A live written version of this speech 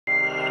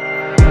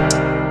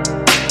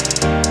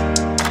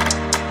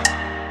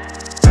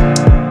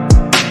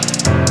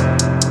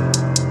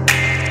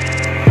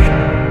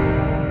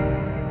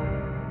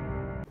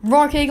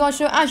Right, okay guys,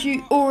 so as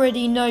you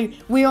already know,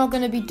 we are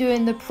going to be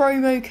doing the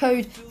promo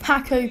code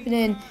pack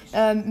opening.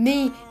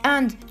 Me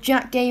and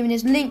Jack Gaming,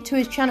 his link to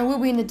his channel will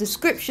be in the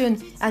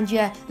description. And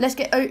yeah, let's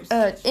get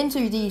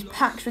into these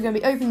packs. We're going to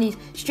be opening these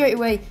straight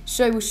away.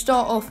 So we'll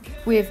start off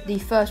with the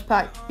first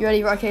pack. You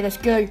ready? Right, okay, let's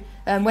go.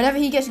 Whenever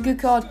he gets a good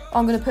card,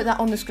 I'm going to put that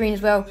on the screen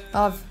as well.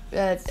 I've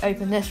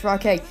opened this. Right,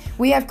 okay.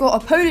 We have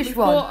got a Polish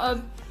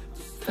one.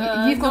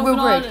 You've got Will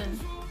Grigg.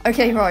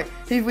 Okay, right.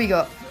 Who have we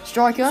got?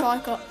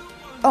 Striker.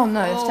 Oh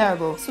no, that's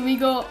terrible. So we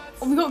got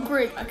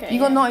Grigg. Okay. You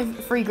got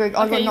 93 Grigg.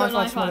 I got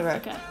 95 smaller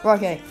red. Okay. Right.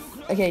 Okay.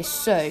 Okay.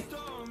 So.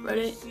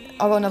 Ready?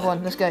 I got another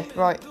one. Let's go.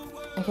 Right.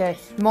 Okay.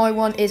 My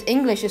one is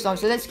English this time,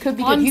 so this could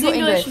be good. You got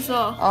English. As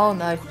well. Oh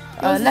no.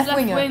 Left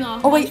winger.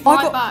 Oh wait,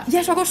 I got. Back.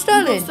 Yes, I got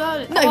Sterling.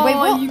 No, wait,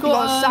 what? You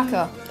got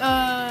Saka.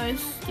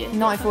 Yeah,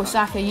 94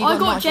 Saka. I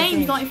got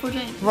James. 94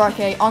 James. Right.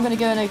 Okay. I'm gonna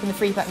go and open the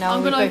free pack now.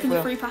 I'm gonna open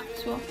the free pack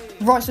as well.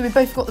 Right. So we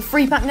both got the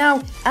free pack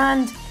now,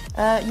 and.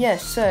 Yeah,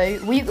 so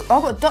I've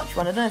got a Dutch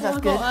one. I don't know if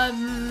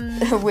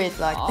that's good. Weird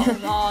flag.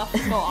 Oh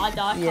no, I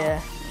forgot. Yeah.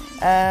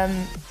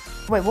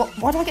 Wait, what?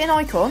 Why do I get an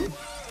icon?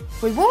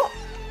 Wait, what?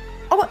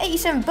 I got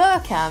 87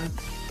 Burkamp.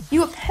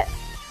 You got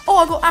Oh,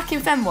 I got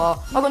Akinfenwa.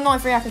 I got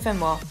 93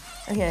 Akinfenwa.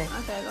 Okay.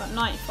 Okay, I got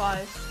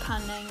 95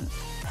 Panning.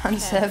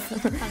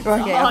 Pansev.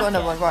 Right, okay, I got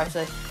another one. Right,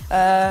 so who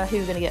are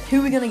we gonna get? Who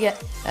are we gonna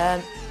get?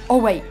 Oh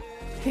wait,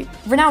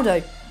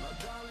 Ronaldo.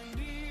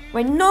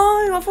 Wait,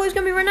 no! I thought it was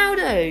going to be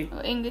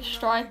Ronaldo. English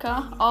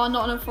striker. Oh,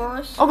 Nottingham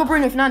Forest. I got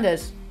Bruno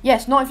Fernandes.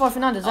 Yes, 95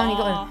 Fernandes. Only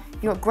got him.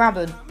 You got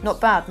Graben. Not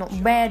bad, not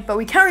bad. But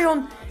we carry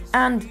on,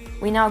 and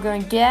we now go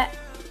and get.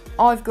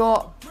 I've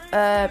got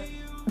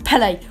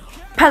Pele.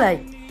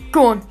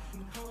 Go on.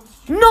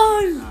 No!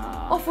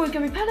 I thought it was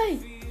going to be Pele.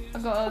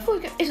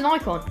 It's an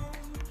icon.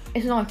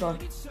 It's an icon.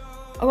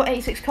 I got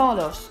 86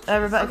 Carlos.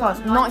 Roberto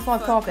Carlos.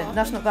 95 Carpin.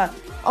 That's not bad.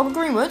 I got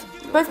Greenwood.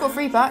 Both got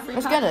free pack.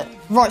 Let's get it.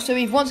 Right, so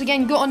we've once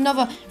again got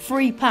another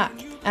free pack,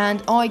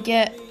 and I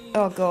get.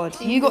 Oh god,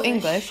 you got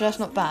English. So that's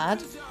not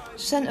bad.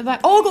 Centre back.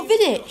 Oh, I got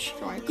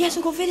Vidic. Yes,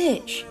 I got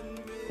Vidic.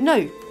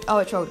 No. Oh,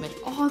 it trolled me.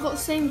 Oh, I got the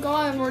same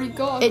guy I've already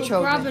got. It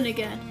trolled me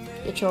again.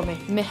 It trolled me.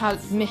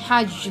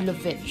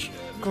 Mihajlovic.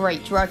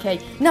 Great. Right, okay.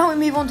 Now we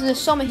move on to the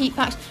summer heat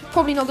packs.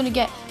 Probably not going to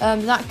get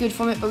that good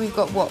from it, but we've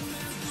got what,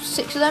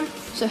 6 of them.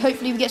 So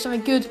hopefully we get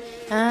something good.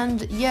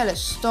 And yeah, let's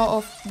start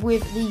off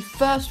with the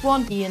first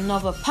one.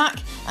 Another pack,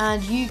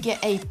 and you get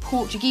a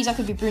Portuguese. That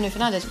could be Bruno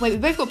Fernandes. Wait, we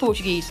both got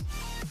Portuguese.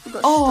 You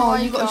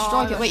got you got a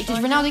striker. Wait, did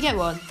Ronaldo get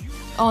one?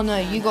 Oh no,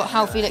 you got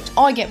Hal Felix.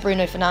 I get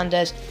Bruno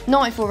Fernandes.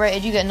 94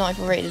 rated. You get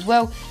 94 rated as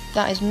well.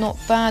 That is not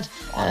bad.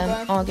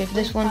 I'll go for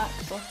this one.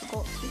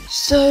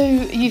 So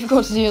you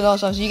forgot to do it last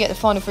time. So you get the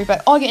final free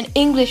pack. I get an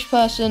English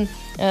person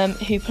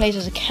who plays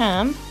as a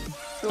cam.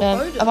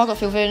 Have I got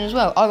Phil Foden as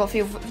well? I got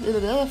Phil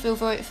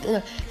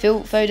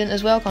Foden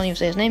as well. Can't even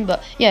say his name,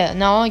 but yeah,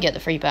 now I get the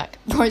free pack.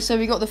 Right, so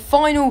we got the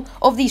final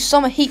of these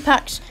summer heat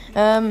packs.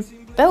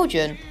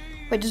 Belgian.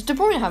 Wait, does De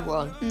Bruyne have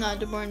one? No,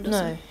 De Bruyne doesn't.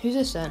 No, who's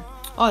this then?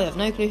 I have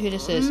no clue who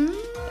this is. It's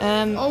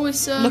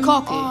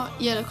Lukaku.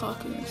 Yeah,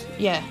 Lukaku.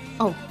 Yeah.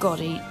 Oh god,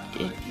 he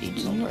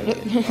does not look.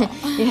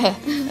 Yeah.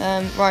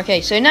 Right.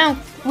 Okay. So now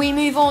we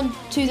move on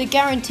to the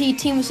guaranteed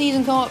team of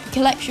season card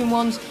collection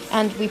ones,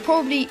 and we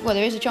probably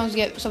there is a chance to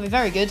get something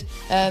very good.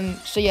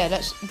 So yeah,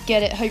 let's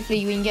get it.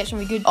 Hopefully we can get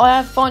something good. I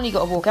have finally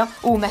got a walkout.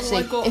 Oh,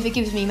 Messi. If it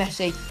gives me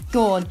Messi,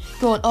 go on.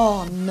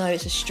 Oh no,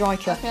 it's a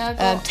striker. Okay,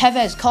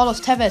 Tevez, Carlos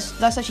Tevez.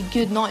 That's actually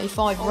good.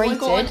 95 rated. I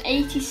got an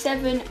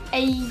 87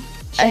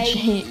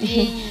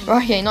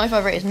 Right, okay,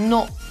 95 rated is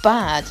not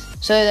bad.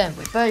 So then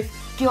we both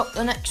got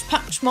the next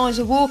pack. Mine's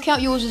a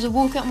walkout. Yours is a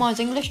walkout. Mine's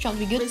English. Chance to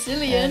be good.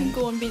 Brazilian.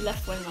 Go and be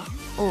left winger.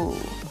 Oh,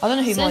 I don't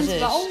know who mine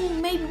is. Oh,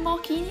 maybe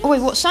Marquinhos. Oh wait,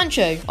 what?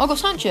 Sancho? I got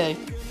Sancho.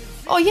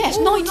 Oh yes,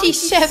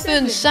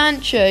 97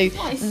 Sancho.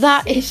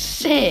 That is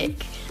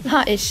sick.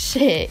 That is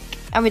sick.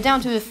 And we're down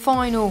to the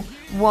final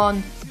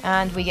one.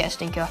 And we get a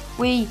stinker.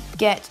 We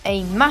get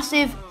a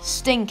massive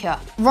stinker.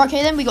 Right,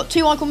 okay, then we got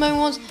 2 icon moment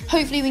ones.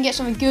 Hopefully we can get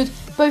something good.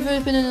 Both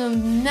opening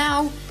them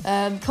now.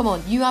 Come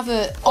on, you have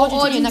a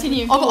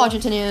Argentinian. I got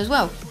Argentinian as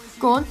well.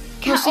 Go on.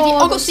 I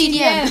got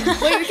CDM.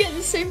 Wait, we're getting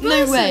the same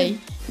person.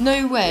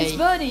 No way. It's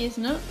Verdi,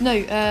 isn't it?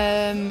 No.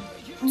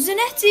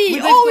 Zanetti. We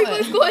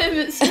both got him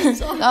at the same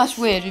time. That's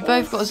weird. We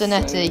both got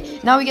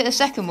Zanetti. Now we get the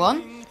second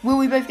one. Will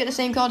we both get the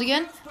same card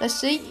again? Let's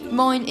see.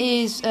 Mine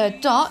is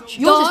Dutch.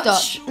 Yours is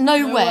Dutch.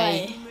 No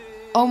way.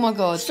 Oh my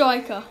god.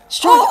 Striker.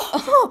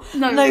 Oh!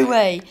 No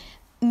way.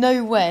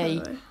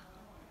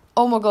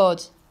 Oh my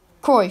god.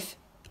 Cruyff.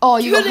 Oh,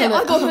 you got him.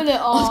 I got him.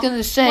 I was going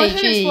to say,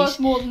 jeez.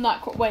 Worth more than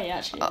that. Wait,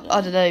 actually. I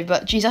don't know,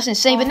 but jeez, that's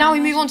insane. But now we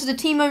move on to the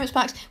team moments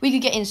packs. We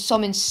could get in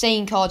some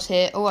insane cards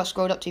here. Oh, I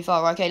scrolled up too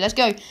far. Right, okay, let's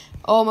go.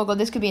 Oh my god,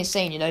 this could be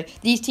insane, you know.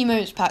 These team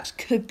moments packs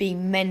could be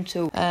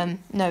mental. No,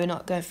 we're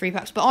not going free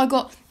packs. But I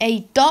got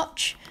a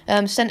Dutch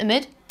centre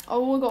mid.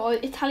 Oh, we got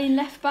an Italian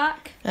left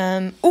back.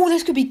 Oh,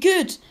 this could be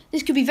good.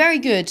 This could be very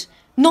good.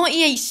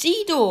 98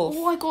 Seedorf.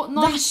 Oh, I got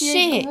 98. That's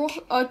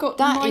sick. I got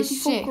that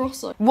 94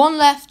 Grosso. One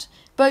left.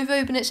 Both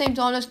open at the same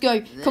time. Let's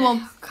go. Come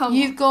on.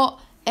 You've got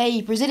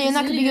a Brazilian.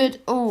 That could be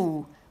good.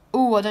 Oh,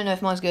 I don't know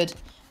if mine's good.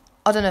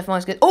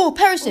 Oh,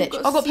 Perisic.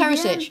 I've got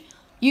Perisic.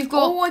 You've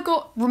got... Oh, I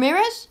got...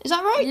 Ramirez? Is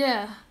that right?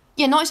 Yeah.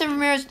 Yeah, 97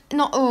 Ramirez.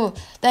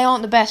 They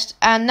aren't the best.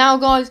 And now,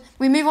 guys,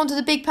 we move on to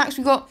the big packs.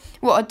 We've got,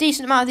 a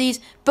decent amount of these.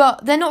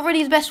 But they're not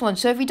really the best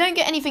ones. So if we don't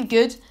get anything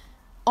good,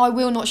 I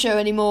will not show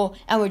anymore.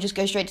 And we'll just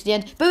go straight to the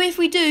end. But if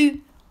we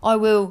do, I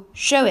will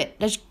show it.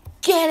 Let's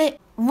get it.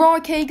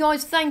 Right, okay,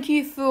 guys, thank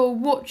you for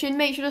watching.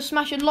 Make sure to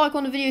smash a like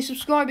on the video,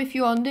 subscribe if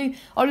you are new.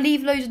 I'll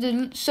leave loads of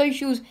the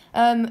socials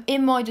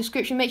in my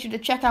description. Make sure to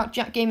check out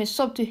Jack Gamers,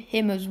 sub to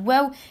him as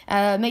well.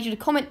 Make sure to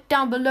comment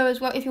down below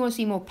as well if you want to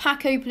see more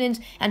pack openings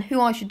and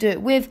who I should do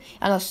it with.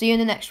 And I'll see you in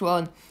the next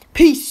one.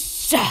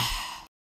 Peace.